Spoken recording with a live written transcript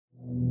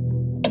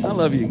I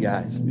love you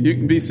guys. You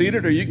can be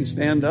seated or you can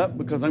stand up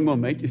because I'm going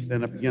to make you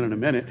stand up again in a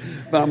minute.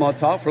 But I'm going to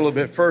talk for a little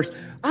bit first.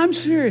 I'm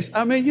serious.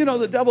 I mean,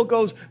 the devil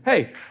goes,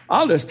 hey,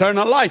 I'll just turn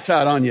the lights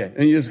out on you.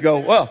 And you just go,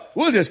 well,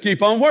 we'll just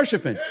keep on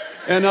worshiping.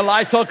 And the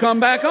lights will come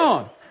back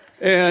on.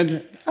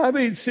 And I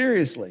mean,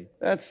 seriously,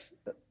 that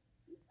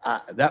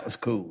was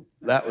cool.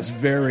 That was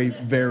very,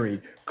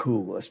 very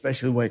cool,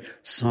 especially the way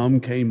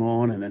some came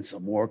on and then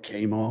some more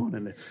came on.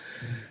 And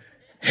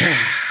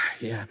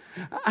yeah.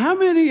 How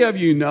many of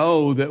you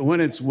know that when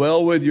it's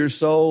well with your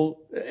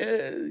soul,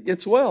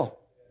 it's well?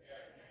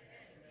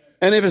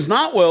 And if it's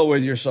not well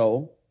with your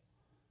soul,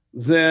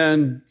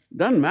 then it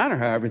doesn't matter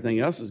how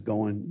everything else is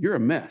going, you're a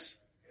mess.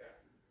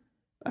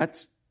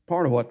 That's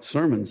part of what the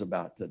sermon's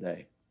about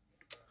today.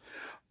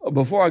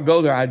 Before I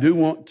go there, I do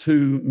want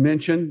to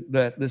mention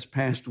that this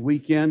past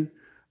weekend,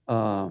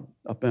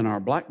 up in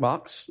our Black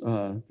Box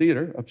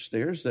theater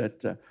upstairs,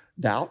 that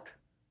Doubt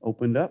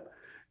opened up.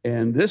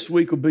 And this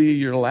week will be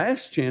your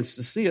last chance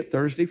to see it,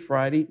 Thursday,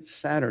 Friday,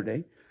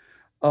 Saturday.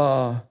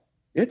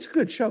 It's a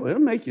good show.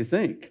 It'll make you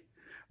think.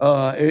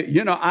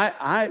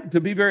 To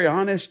be very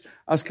honest,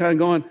 I was kind of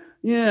going,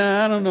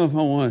 I don't know if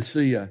I want to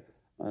see a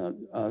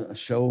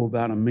show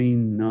about a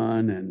mean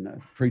nun and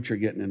a preacher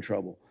getting in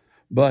trouble.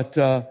 But,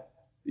 I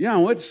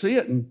went to see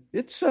it, and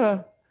it's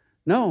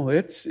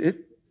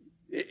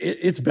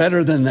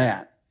better than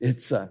that.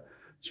 It's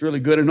really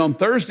good. And on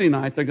Thursday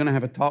night, they're going to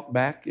have a talk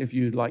back if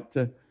you'd like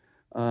to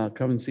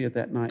come and see it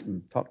that night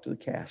and talk to the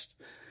cast.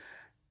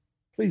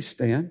 Please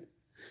stand.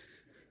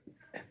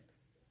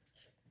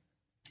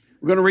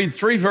 We're going to read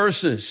 3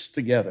 verses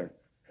together.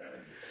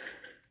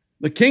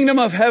 The kingdom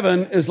of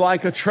heaven is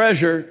like a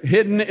treasure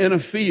hidden in a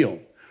field.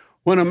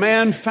 When a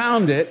man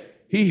found it,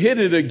 he hid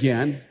it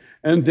again,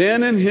 and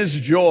then in his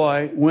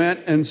joy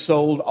went and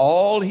sold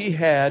all he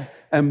had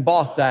and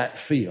bought that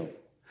field.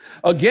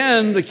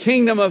 Again, the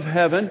kingdom of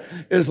heaven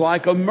is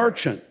like a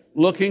merchant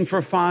looking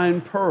for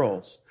fine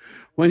pearls.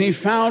 When he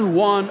found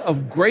one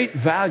of great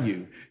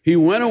value, he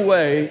went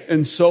away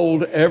and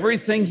sold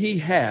everything he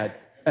had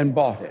and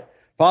bought it.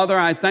 Father,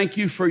 I thank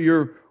you for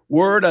your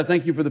word. I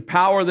thank you for the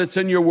power that's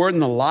in your word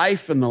and the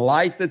life and the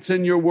light that's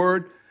in your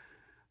word.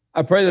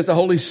 I pray that the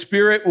Holy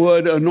Spirit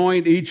would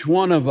anoint each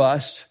one of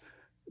us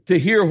to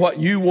hear what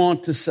you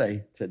want to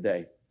say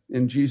today.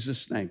 In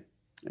Jesus' name,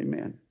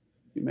 amen.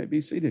 You may be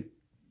seated.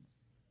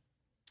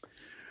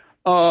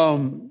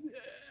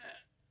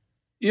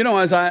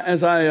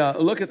 As I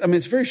look at,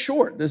 it's very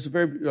short. This is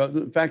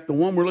in fact, the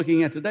one we're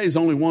looking at today is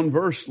only 1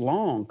 verse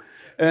long.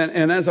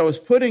 And as I was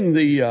putting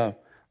the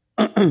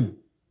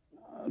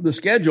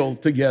schedule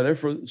together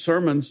for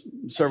sermons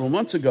several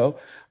months ago,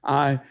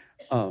 I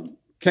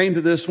came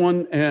to this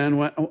one and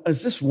went,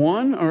 is this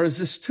 1 or is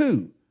this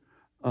 2?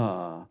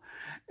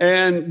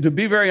 And to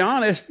be very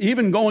honest,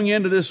 even going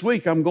into this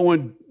week, I'm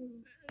going,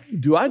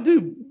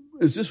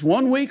 is this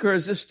 1 week or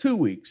is this 2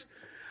 weeks?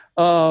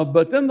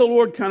 But then the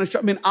Lord kind of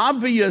showed,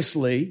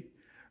 obviously,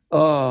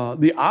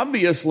 the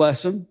obvious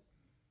lesson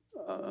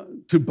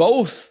to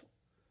both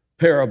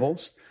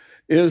parables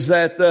is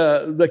that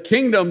the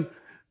kingdom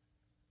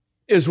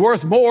is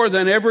worth more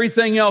than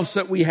everything else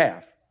that we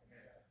have.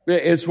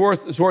 It's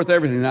worth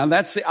everything. Now,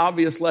 that's the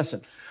obvious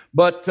lesson.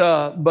 But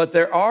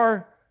there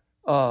are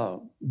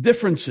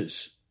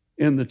differences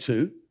in the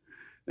two.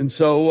 And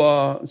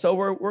so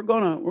we're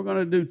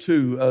gonna do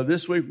 2.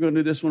 This week we're gonna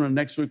do this one, and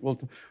next week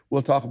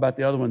we'll talk about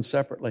the other one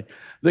separately.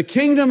 The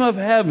kingdom of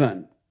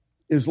heaven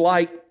is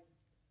like.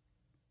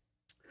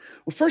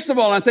 Well, first of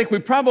all, I think we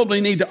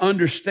probably need to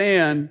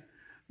understand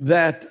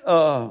that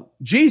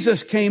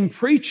Jesus came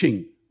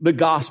preaching the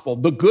gospel,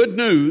 the good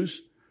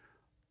news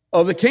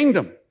of the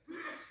kingdom.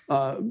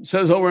 It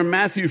says over in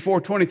Matthew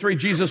 4:23,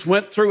 Jesus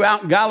went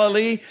throughout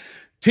Galilee,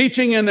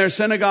 teaching in their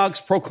synagogues,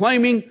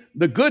 proclaiming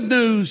the good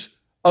news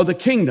of the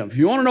kingdom. If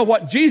you want to know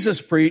what Jesus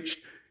preached,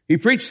 he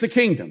preached the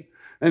kingdom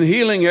and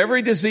healing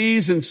every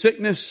disease and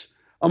sickness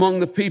among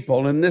the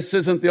people. And this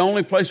isn't the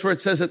only place where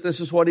it says that this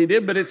is what he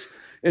did, but it's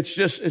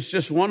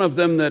just one of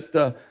them that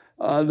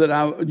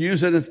I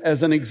use it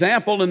as an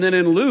example. And then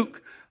in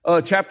Luke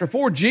chapter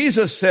 4,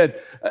 Jesus said,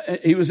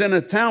 he was in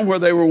a town where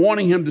they were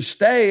wanting him to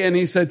stay, and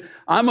he said,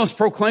 I must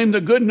proclaim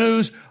the good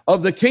news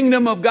of the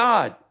kingdom of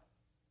God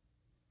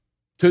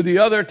to the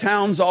other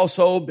towns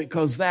also,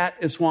 because that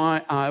is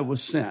why I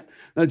was sent.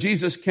 Now,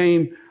 Jesus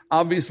came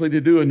obviously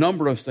to do a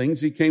number of things.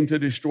 He came to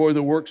destroy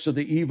the works of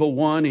the evil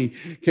one. He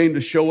came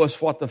to show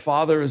us what the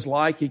Father is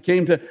like. He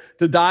came to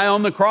die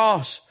on the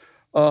cross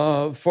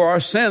for our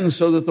sins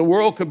so that the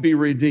world could be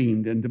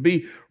redeemed and to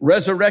be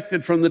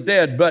resurrected from the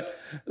dead. But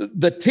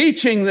the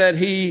teaching that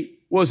he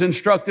was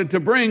instructed to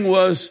bring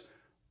was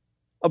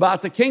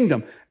about the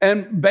kingdom.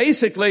 And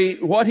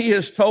basically what he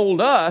has told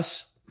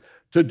us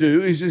to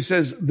do is he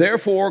says,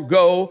 therefore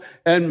go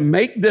and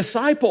make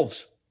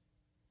disciples,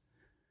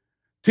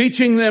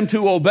 teaching them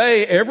to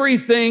obey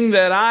everything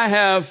that I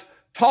have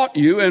taught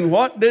you. And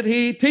what did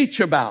he teach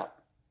about?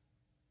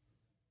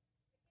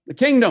 The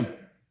kingdom.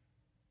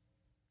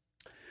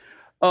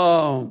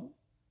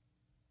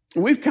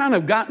 We've kind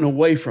of gotten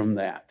away from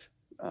that.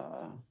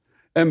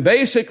 And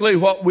basically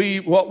what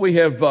we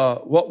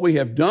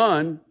have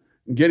done,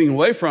 getting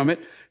away from it,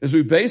 is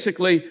we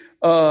basically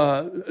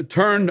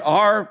turned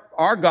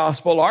our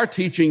gospel, our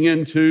teaching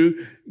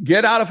into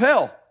get out of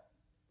hell.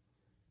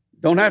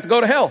 Don't have to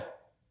go to hell.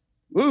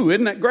 Ooh,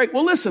 isn't that great?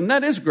 Well, listen,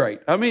 that is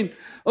great. I mean,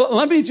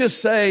 let me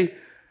just say,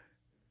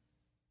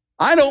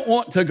 I don't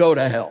want to go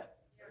to hell.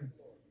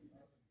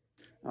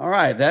 All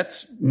right,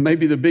 that's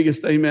maybe the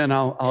biggest amen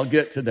I'll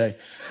get today.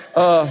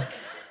 But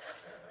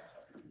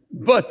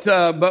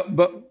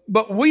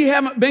we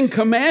haven't been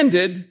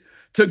commanded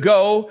to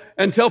go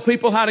and tell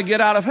people how to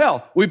get out of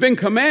hell. We've been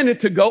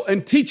commanded to go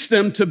and teach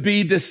them to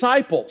be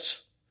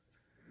disciples,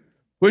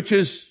 which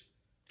is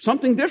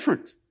something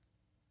different,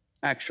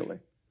 actually.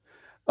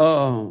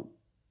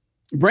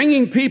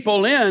 Bringing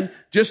people in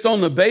just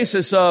on the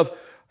basis of,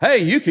 hey,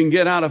 you can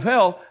get out of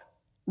hell,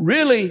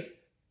 really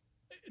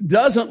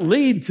doesn't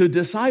lead to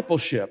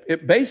discipleship.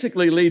 It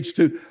basically leads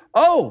to,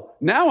 oh,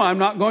 now I'm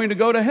not going to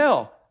go to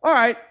hell. All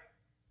right.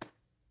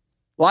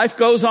 Life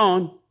goes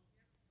on.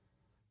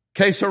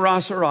 Que sera,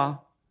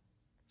 sera.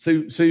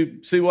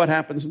 See what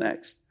happens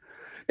next.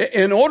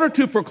 In order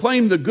to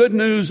proclaim the good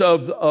news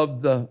of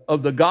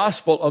the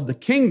gospel of the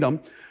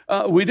kingdom,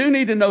 we do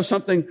need to know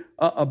something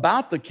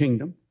about the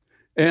kingdom.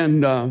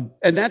 And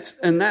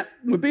that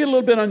would be a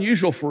little bit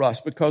unusual for us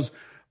because,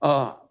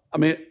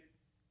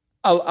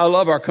 I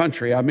love our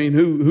country. I mean,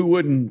 who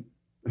wouldn't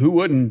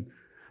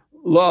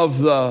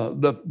love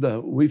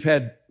we've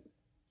had,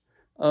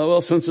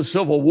 since the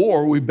Civil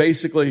War, we've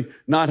basically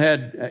not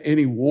had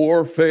any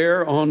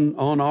warfare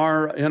in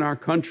our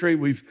country.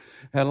 We've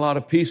had a lot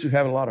of peace. We've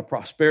had a lot of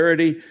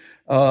prosperity.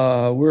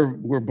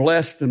 We're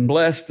blessed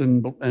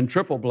and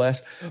triple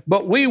blessed.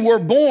 But we were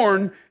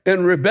born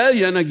in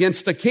rebellion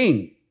against a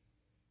king.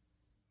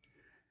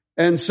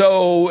 And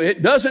so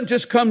it doesn't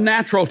just come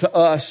natural to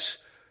us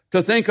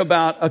to think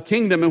about a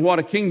kingdom and what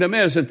a kingdom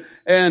is.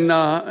 And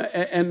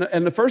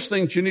the first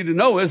thing that you need to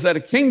know is that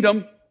a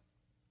kingdom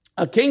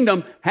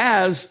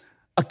has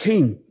a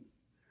king.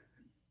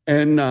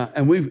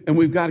 And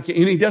we've got a king.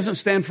 And he doesn't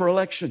stand for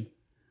election.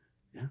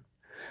 Yeah.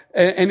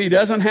 And he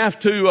doesn't have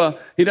to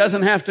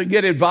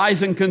get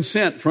advice and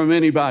consent from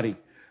anybody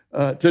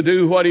to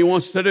do what he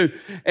wants to do.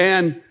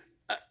 And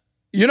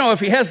if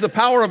he has the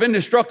power of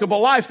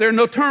indestructible life, there are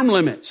no term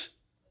limits.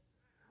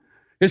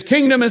 His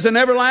kingdom is an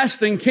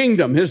everlasting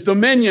kingdom. His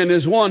dominion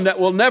is one that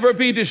will never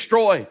be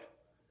destroyed.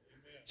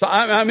 So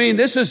I mean,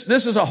 this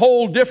is a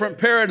whole different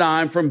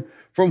paradigm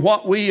from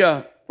what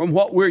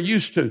we're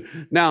used to.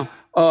 Now,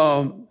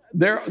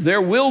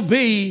 there will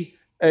be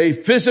a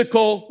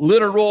physical,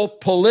 literal,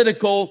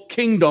 political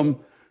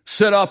kingdom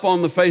set up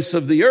on the face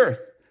of the earth.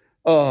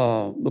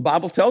 The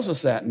Bible tells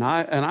us that, and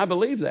I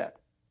believe that.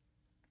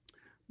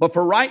 But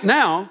for right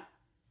now,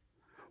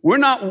 we're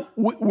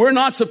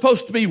not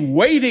supposed to be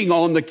waiting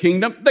on the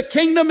kingdom. The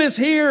kingdom is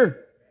here.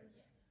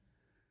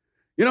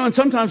 And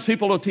sometimes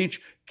people will teach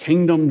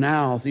kingdom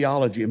now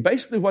theology. And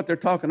basically what they're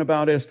talking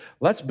about is,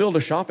 let's build a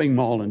shopping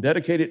mall and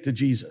dedicate it to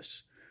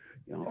Jesus,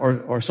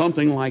 or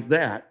something like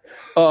that.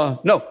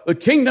 No, the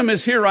kingdom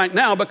is here right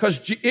now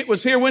because it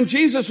was here when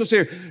Jesus was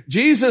here.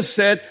 Jesus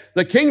said,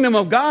 the kingdom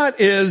of God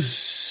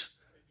is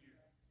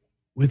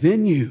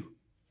within you.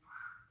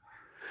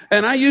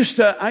 And I used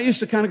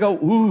to kind of go,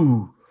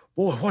 ooh,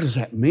 boy, what does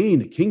that mean?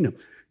 The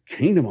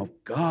kingdom of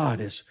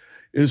God is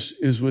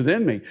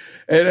within me.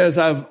 And as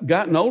I've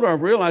gotten older,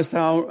 I've realized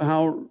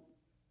how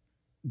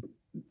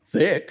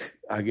thick,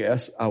 I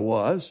guess, I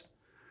was,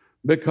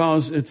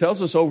 because it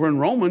tells us over in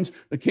Romans,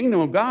 the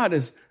kingdom of God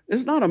is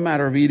not a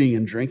matter of eating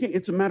and drinking.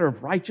 It's a matter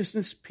of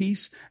righteousness,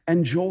 peace,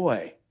 and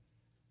joy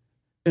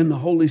in the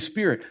Holy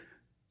Spirit.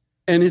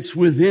 And it's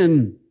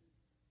within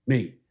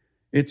me.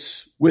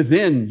 It's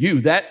within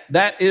you.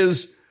 That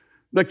is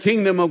the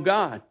kingdom of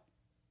God.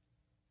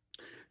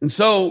 And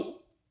so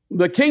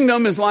the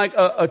kingdom is like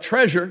a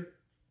treasure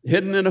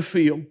hidden in a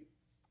field.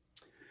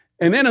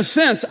 And in a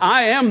sense,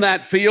 I am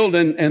that field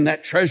and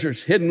that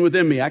treasure's hidden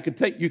within me.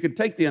 You could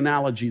take the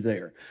analogy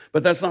there,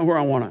 but that's not where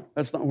I want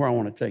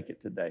to take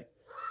it today.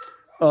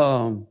 We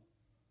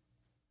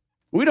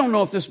don't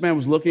know if this man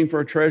was looking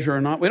for a treasure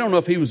or not. We don't know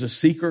if he was a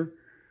seeker.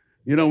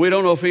 We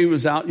don't know if he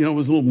was out, with a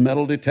little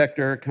metal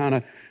detector kind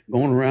of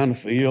going around the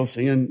field,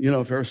 seeing,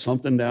 if there was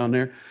something down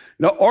there.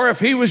 Or if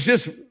he was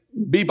just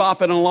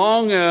bebopping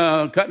along,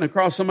 cutting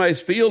across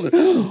somebody's field,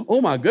 and,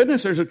 oh my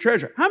goodness, there's a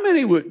treasure. How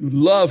many would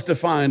love to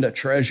find a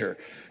treasure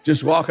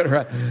just walking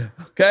around?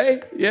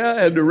 Okay,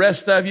 yeah, and the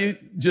rest of you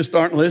just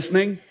aren't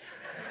listening.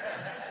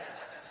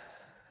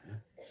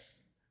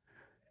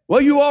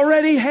 Well, you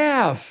already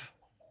have.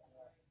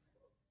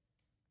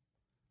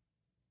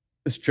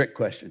 It's a trick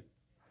question.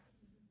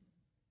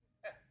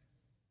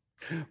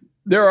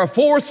 There are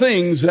 4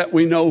 things that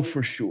we know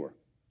for sure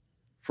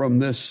from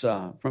this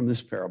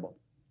parable.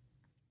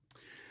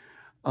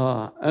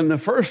 And the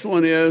first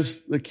one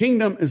is the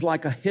kingdom is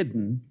like a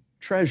hidden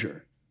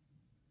treasure.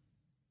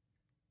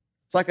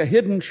 It's like a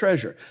hidden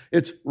treasure.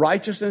 It's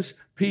righteousness,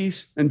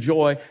 peace, and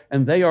joy,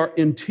 and they are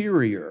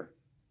interior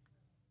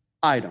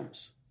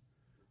items.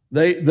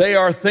 They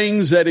are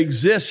things that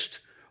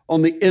exist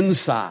on the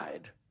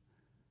inside.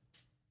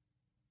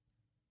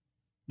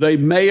 They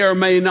may or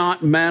may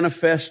not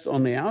manifest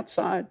on the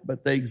outside,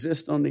 but they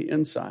exist on the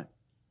inside.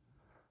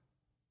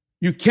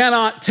 You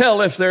cannot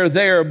tell if they're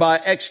there by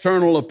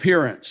external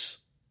appearance.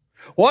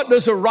 What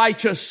does a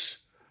righteous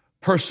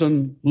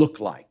person look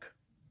like?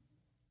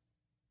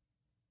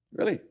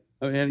 Really?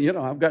 I mean,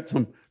 I've got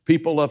some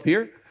people up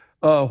here.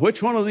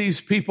 Which of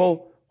these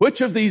people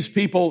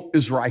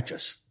is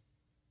righteous?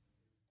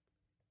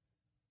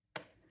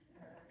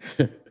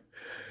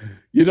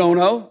 You don't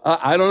know?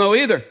 I don't know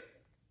either.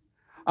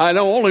 I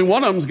know only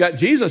one of them's got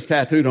Jesus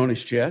tattooed on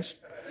his chest.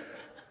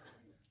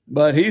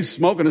 But he's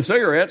smoking a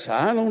cigarette, so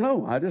I don't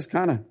know. I just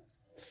kind of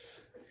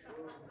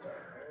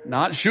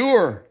not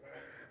sure.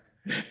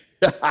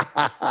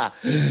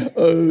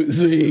 Oh,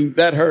 see,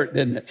 that hurt,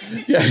 didn't it?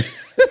 Yeah.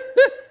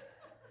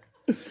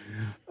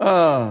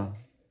 And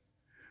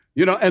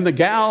the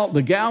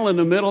gal in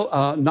the middle,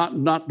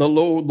 not the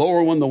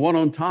lower one, the one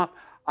on top,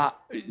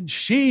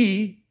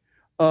 she,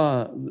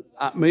 I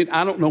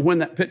don't know when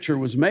that picture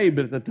was made,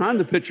 but at the time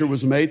the picture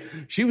was made,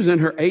 she was in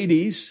her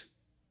 80s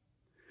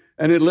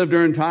and had lived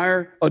her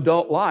entire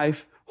adult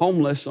life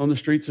homeless on the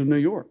streets of New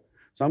York.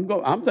 So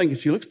I'm thinking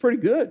she looks pretty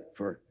good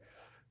for,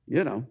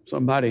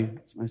 somebody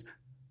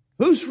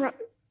who's right.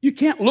 You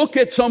can't look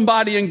at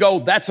somebody and go,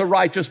 that's a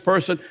righteous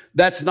person.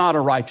 That's not a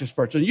righteous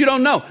person. You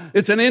don't know.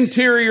 It's an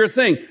interior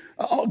thing.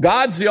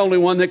 God's the only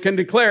one that can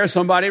declare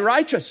somebody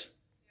righteous.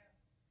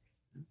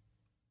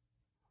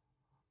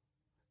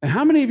 And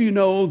how many of you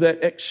know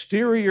that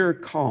exterior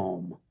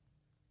calm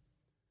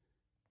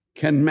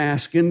can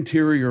mask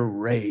interior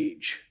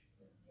rage?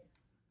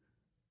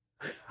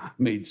 I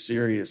mean,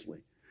 seriously.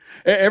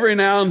 Every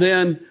now and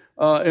then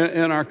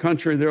in our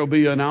country, there will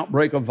be an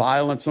outbreak of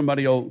violence.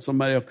 Somebody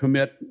will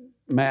commit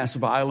mass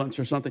violence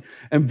or something.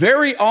 And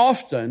very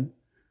often,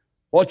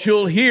 what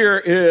you'll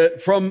hear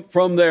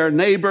from their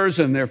neighbors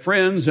and their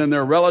friends and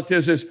their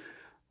relatives is,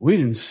 we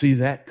didn't see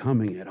that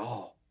coming at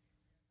all.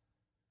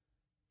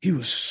 He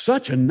was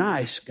such a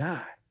nice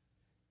guy.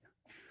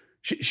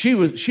 She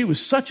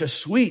was such a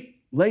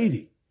sweet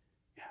lady.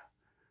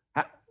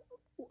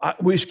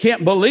 We just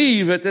can't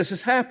believe that this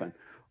has happened.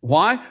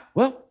 Why?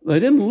 Well, they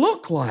didn't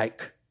look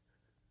like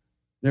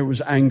there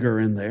was anger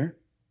in there.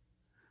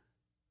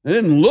 They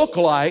didn't look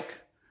like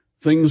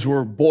things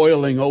were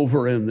boiling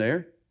over in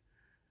there.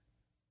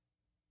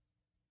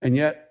 And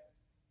yet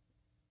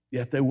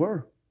they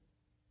were.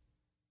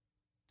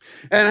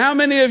 And how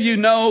many of you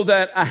know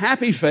that a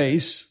happy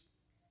face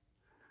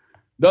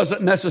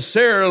doesn't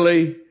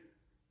necessarily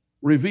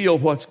reveal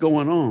what's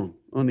going on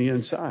the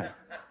inside?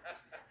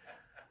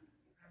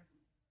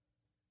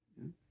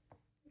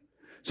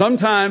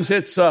 Sometimes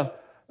it's the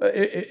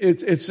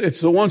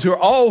ones who are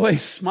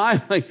always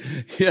smiling,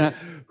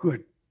 who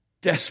are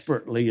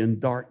desperately in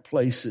dark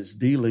places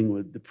dealing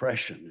with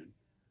depression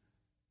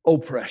and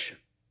oppression.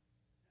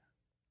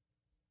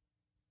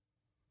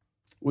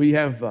 We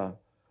have,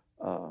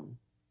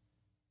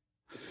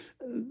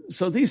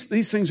 so these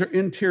things are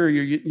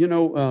interior,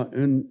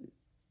 and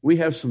we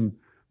have some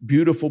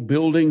beautiful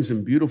buildings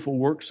and beautiful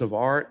works of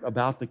art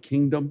about the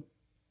kingdom.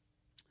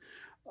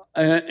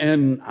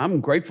 And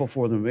I'm grateful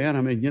for them, man.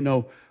 I mean,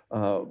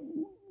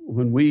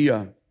 when we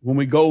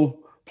go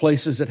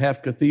places that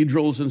have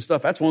cathedrals and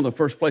stuff, that's one of the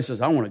first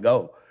places I want to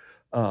go.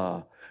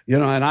 And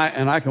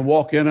I can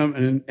walk in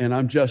them and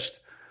I'm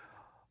just,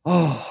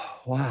 oh,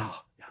 wow.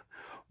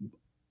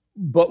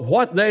 But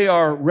what they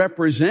are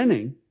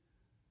representing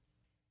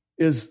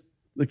is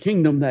the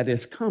kingdom that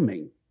is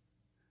coming.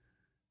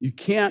 You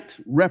can't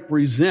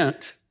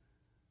represent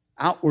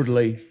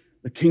outwardly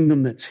the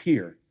kingdom that's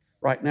here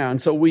right now.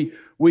 And so we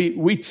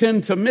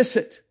tend to miss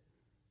it.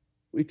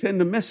 We tend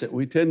to miss it.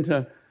 We tend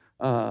to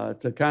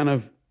kind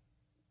of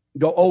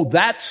go, oh,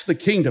 that's the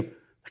kingdom.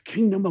 The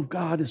kingdom of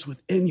God is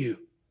within you.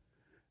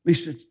 At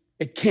least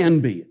it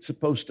can be. It's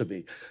supposed to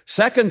be.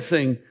 Second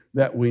thing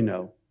that we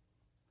know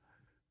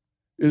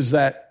is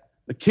that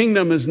the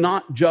kingdom is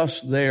not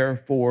just there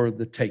for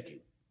the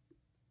taking.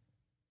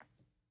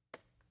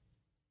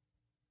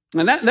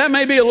 And that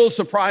may be a little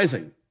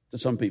surprising to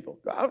some people.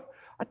 I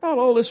thought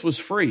all this was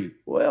free.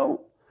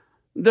 Well,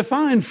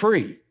 define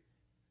free.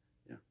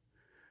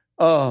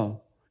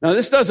 Now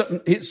this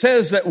doesn't, it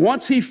says that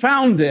once he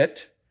found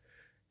it,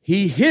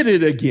 he hid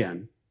it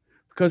again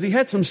because he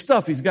had some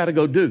stuff he's got to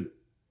go do.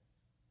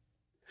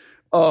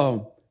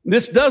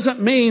 This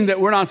doesn't mean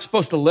that we're not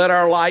supposed to let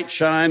our light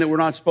shine, that we're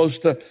not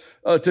supposed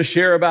to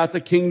share about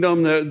the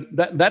kingdom.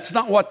 That's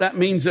not what that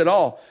means at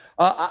all.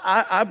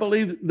 I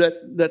believe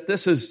that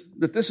this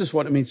is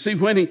what it means. See,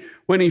 when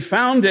he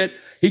found it,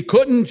 he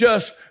couldn't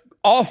just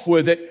off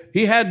with it.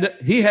 He had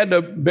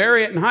to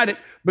bury it and hide it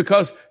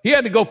because he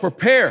had to go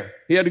prepare.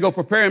 He had to go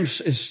prepare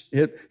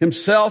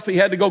himself. He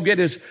had to go get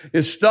his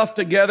stuff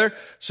together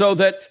so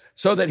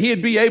that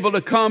he'd be able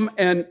to come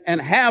and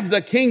have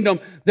the kingdom.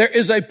 There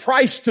is a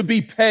price to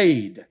be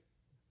paid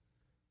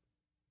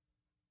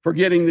for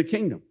getting the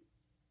kingdom.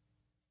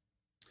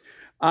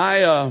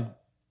 My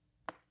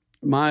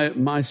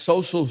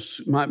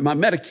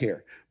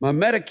Medicare, my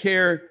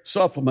Medicare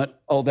supplement.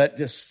 Oh, that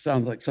just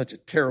sounds like such a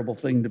terrible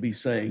thing to be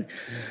saying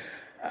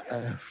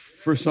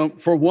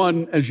for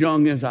one as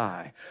young as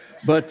I.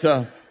 But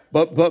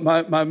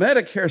my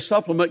Medicare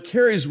supplement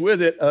carries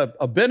with it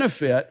a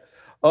benefit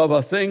of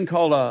a thing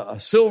called a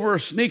silver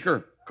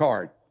sneaker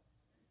card.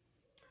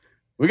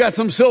 We got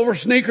some silver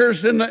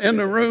sneakers in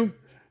the room.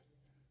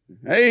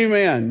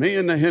 Amen. Me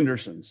and the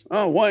Hendersons.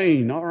 Oh,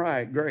 Wayne. All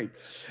right, great.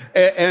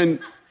 And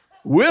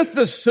with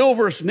the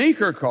silver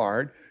sneaker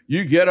card,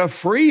 you get a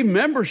free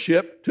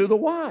membership to the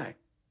Y.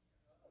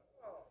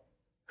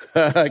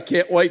 I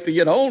can't wait to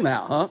get home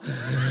now,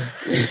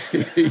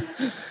 huh?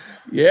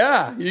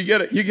 Yeah, you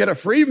get a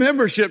free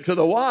membership to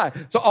the Y.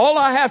 So all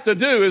I have to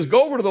do is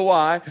go over to the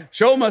Y,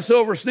 show my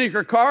silver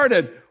sneaker card,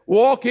 and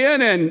walk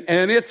in,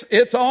 and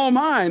it's all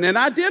mine. And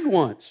I did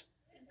once.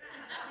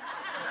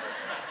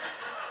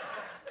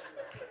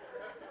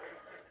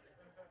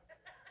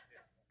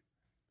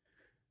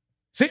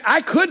 See,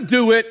 I could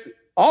do it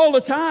all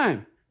the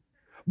time,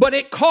 but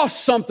it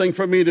costs something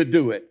for me to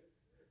do it.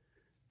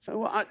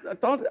 So I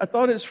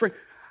thought it's free.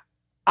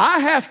 I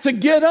have to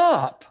get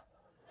up.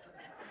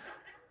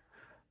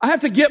 I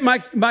have to get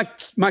my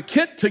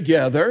kit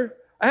together.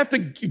 I have to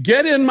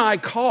get in my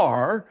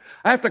car.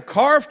 I have to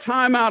carve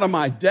time out of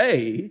my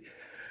day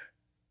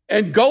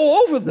and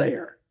go over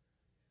there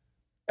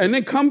and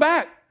then come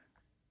back.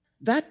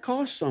 That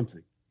costs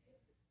something.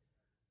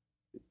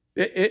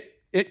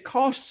 It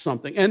costs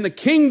something. And the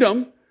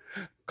kingdom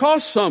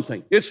costs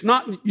something. It's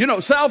not,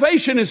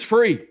 salvation is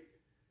free.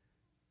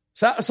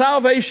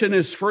 Salvation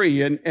is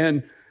free,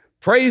 and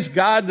praise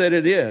God that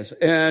it is.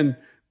 And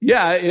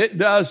yeah, it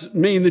does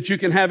mean that you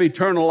can have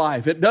eternal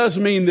life. It does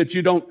mean that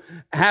you don't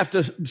have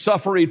to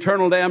suffer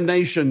eternal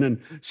damnation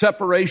and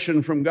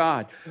separation from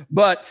God.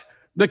 But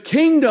the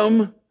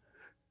kingdom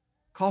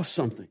costs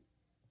something.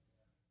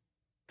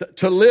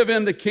 To live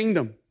in the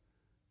kingdom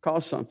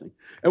costs something.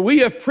 And we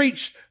have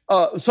preached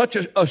such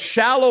a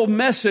shallow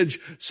message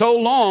so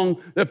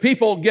long that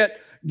people get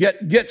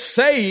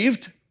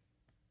saved,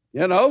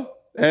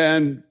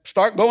 and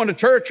start going to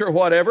church or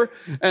whatever,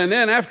 and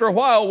then after a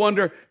while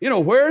wonder,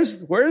 where's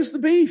the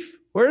beef?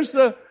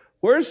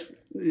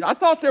 I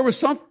thought there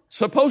was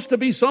supposed to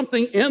be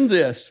something in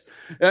this.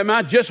 Am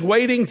I just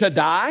waiting to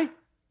die?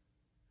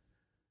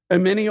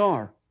 And many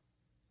are.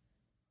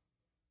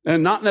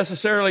 And not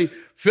necessarily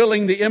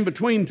filling the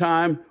in-between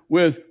time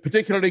with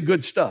particularly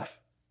good stuff.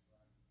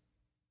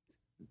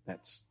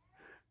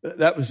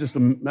 That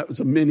was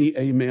a mini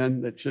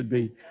amen that should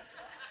be.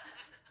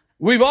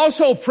 We've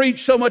also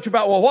preached so much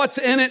about, what's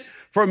in it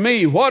for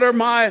me? What are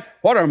my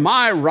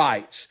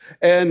rights?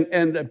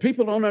 And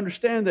people don't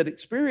understand that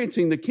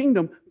experiencing the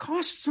kingdom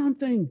costs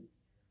something.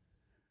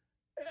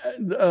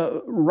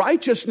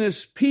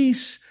 Righteousness,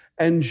 peace,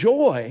 and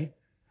joy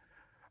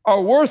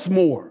are worth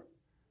more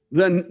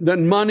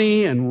than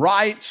money and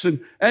rights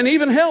and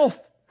even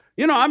health.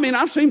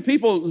 I've seen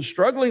people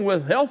struggling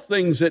with health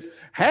things that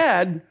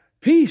had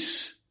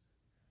peace,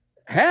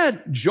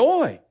 had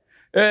joy.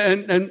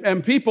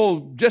 And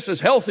people just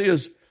as healthy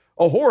as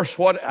a horse.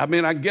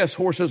 I guess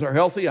horses are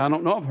healthy. I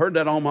don't know. I've heard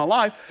that all my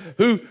life.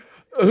 Who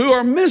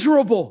are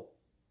miserable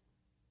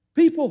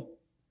people,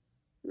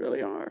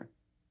 really are.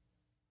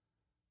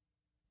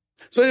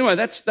 So anyway,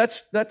 that's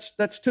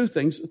two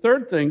things. The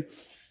third thing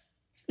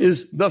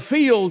is the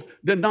field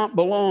did not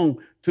belong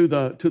to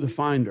the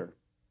finder.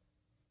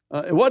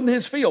 It wasn't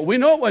his field. We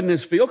know it wasn't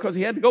his field because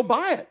he had to go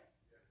buy it.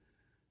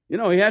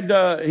 He had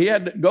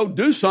to go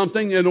do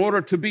something in order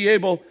to be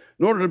able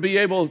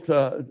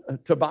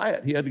to buy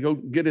it. He had to go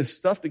get his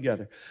stuff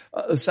together.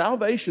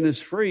 Salvation is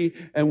free,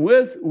 and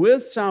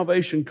with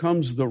salvation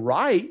comes the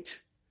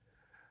right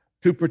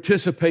to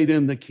participate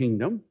in the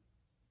kingdom.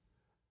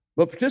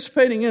 But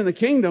participating in the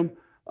kingdom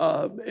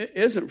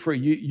isn't free.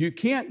 You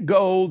can't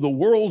go the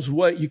world's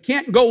way. You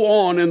can't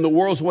go on in the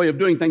world's way of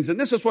doing things. And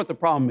this is what the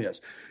problem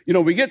is.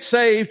 We get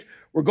saved.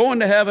 We're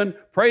going to heaven.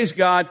 Praise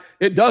God.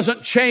 It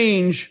doesn't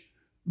change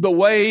the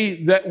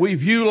way that we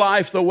view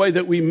life, the way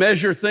that we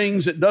measure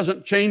things. It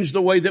doesn't change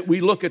the way that we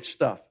look at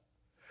stuff.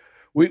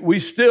 We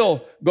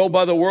still go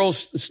by the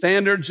world's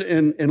standards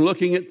in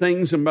looking at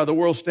things, and by the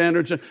world's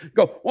standards and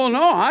go, well,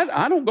 no,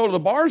 I don't go to the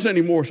bars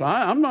anymore, so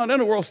I'm not in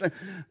the world's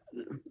standards.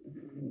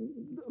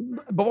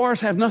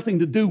 Bars have nothing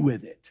to do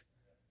with it.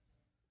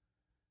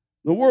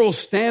 The world's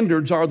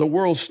standards are the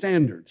world's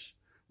standards.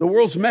 The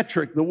world's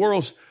metric, the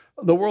world's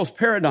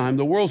paradigm,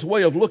 the world's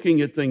way of looking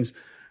at things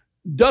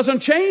doesn't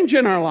change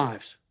in our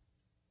lives.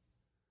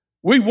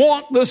 We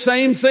want the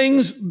same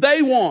things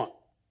they want.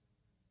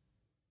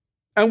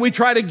 And we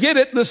try to get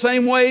it the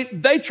same way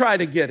they try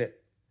to get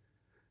it.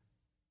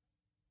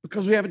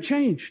 Because we haven't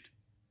changed.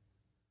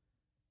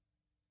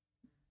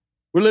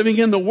 We're living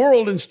in the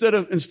world instead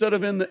of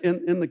in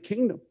the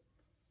kingdom.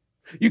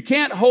 You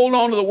can't hold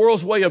on to the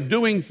world's way of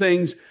doing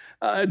things,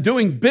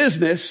 doing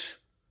business,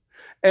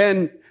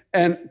 and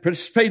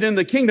participate in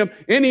the kingdom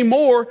any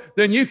more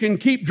than you can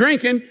keep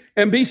drinking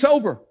and be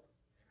sober.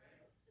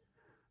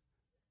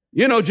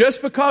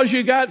 Just because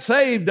you got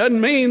saved doesn't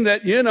mean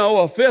that,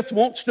 a fifth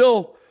won't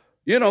still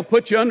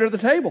put you under the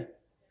table.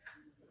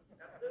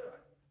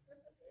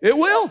 It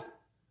will.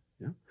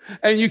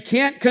 And you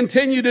can't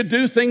continue to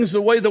do things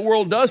the way the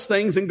world does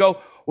things and go,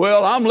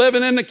 well, I'm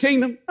living in the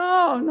kingdom.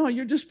 No,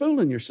 you're just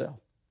fooling yourself.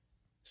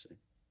 See?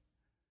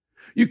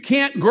 You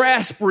can't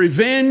grasp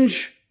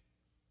revenge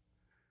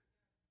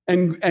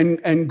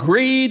and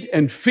greed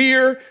and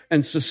fear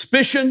and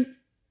suspicion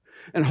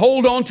and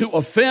hold on to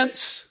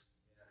offense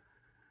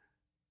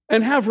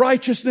and have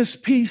righteousness,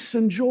 peace,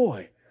 and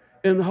joy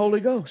in the Holy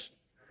Ghost.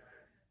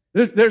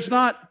 There's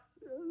not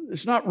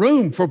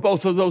room for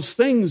both of those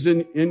things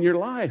in your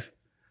life.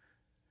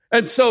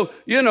 And so,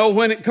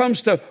 when it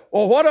comes to,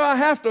 well, what do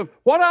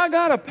I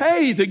got to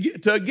pay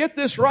to get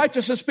this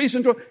righteousness, peace,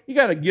 and joy? You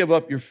got to give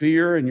up your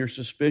fear and your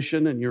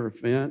suspicion and your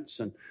offense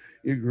and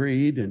your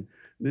greed. And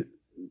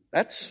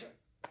that's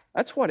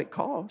what it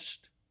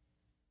costs.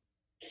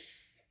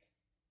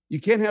 You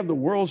can't have the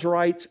world's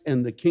rights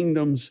and the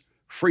kingdom's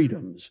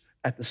freedoms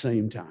at the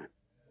same time.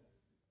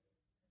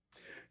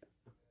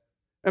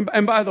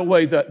 And by the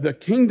way, the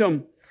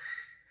kingdom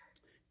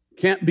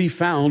can't be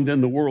found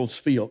in the world's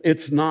field.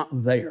 It's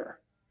not there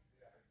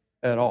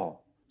at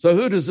all. So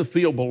who does the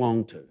field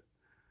belong to?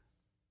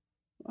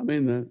 I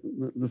mean,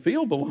 the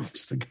field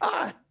belongs to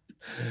God.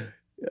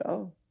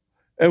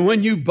 And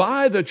when you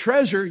buy the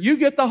treasure, you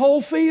get the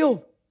whole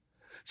field.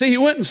 See, he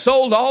went and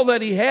sold all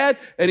that he had,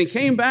 and he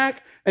came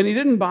back, and he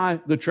didn't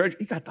buy the treasure.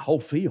 He got the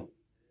whole field.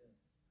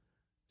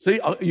 See,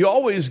 you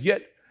always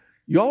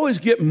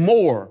get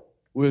more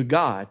with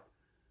God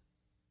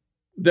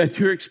than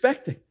you're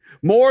expecting.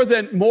 More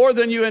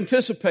than you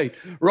anticipate.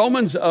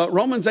 Romans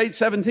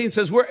 8:17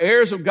 says we're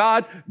heirs of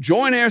God,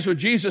 joint heirs with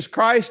Jesus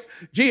Christ.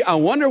 Gee, I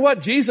wonder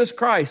what Jesus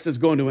Christ is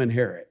going to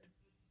inherit.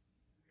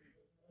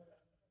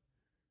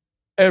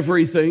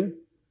 Everything.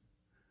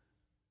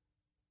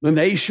 The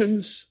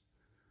nations,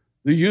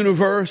 the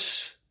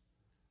universe,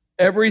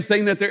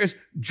 everything that there is.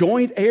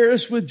 Joint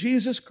heirs with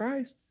Jesus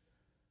Christ.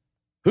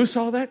 Who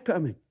saw that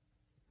coming?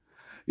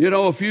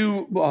 A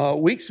few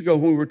weeks ago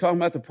when we were talking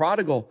about the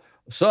prodigal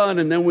son,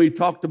 and then we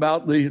talked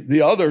about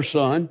the other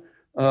son,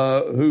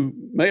 who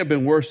may have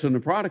been worse than the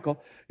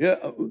prodigal.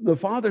 The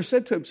father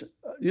said to him,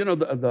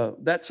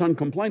 that son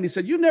complained. He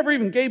said, "You never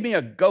even gave me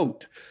a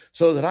goat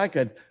so that I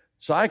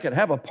could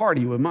have a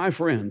party with my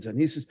friends." And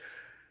he says,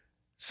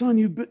 "Son,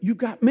 you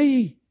got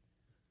me.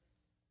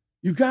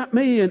 You got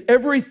me, and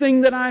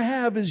everything that I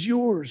have is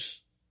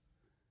yours.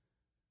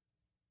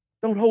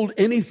 Don't hold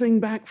anything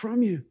back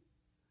from you.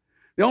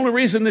 The only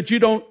reason that you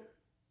don't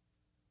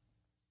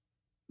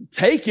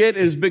take it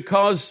is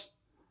because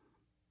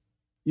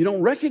you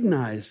don't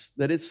recognize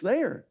that it's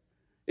there.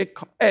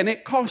 And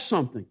it costs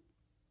something."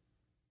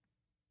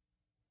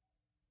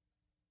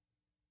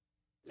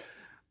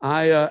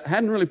 I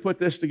hadn't really put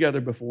this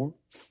together before,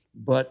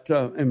 but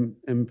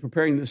in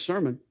preparing this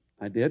sermon,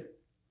 I did.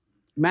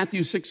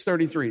 Matthew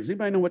 6:33. Does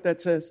anybody know what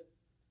that says?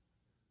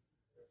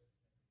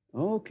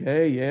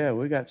 Okay, yeah,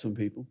 we got some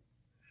people.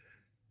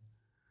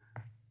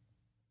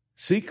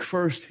 Seek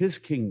first His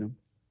kingdom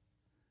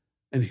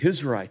and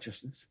His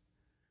righteousness.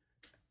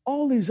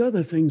 All these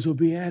other things will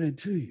be added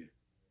to you.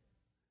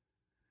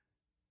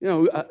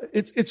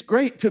 It's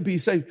great to be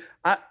saved.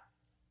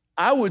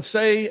 I would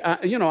say, I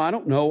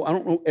don't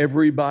know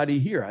everybody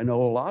here. I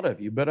know a lot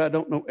of you, but I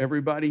don't know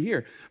everybody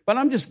here. But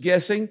I'm just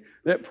guessing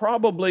that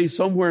probably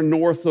somewhere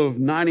north of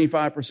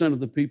 95% of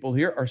the people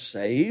here are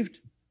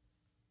saved.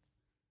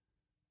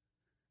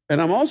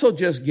 And I'm also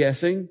just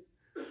guessing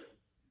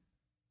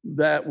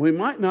that we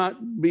might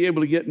not be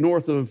able to get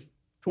north of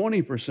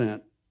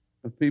 20%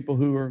 of people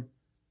who are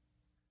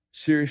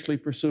seriously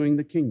pursuing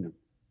the kingdom,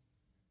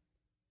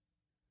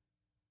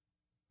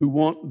 who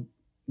want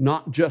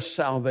not just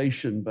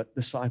salvation, but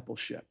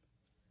discipleship.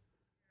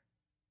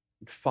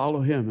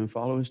 Follow Him and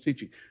follow His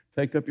teaching.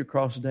 Take up your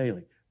cross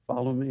daily.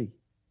 Follow me.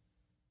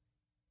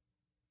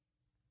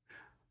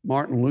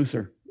 Martin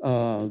Luther,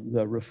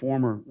 the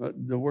reformer,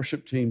 the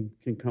worship team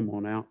can come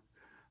on out.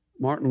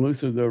 Martin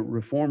Luther, the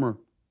reformer,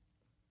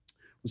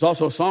 was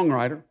also a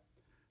songwriter,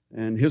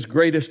 and his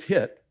greatest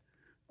hit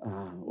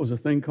was a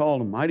thing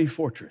called "A Mighty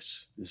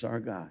Fortress Is Our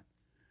God."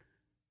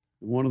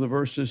 And one of the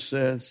verses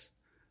says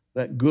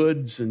that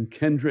goods and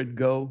kindred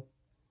go,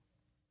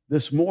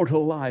 this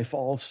mortal life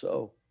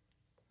also.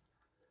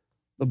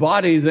 The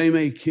body they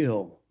may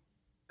kill,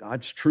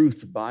 God's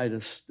truth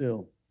abideth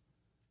still.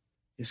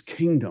 His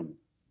kingdom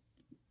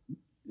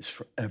is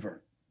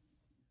forever.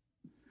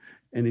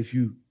 And if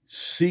you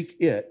seek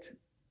it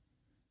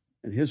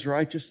and His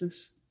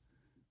righteousness,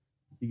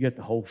 you get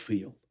the whole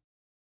field.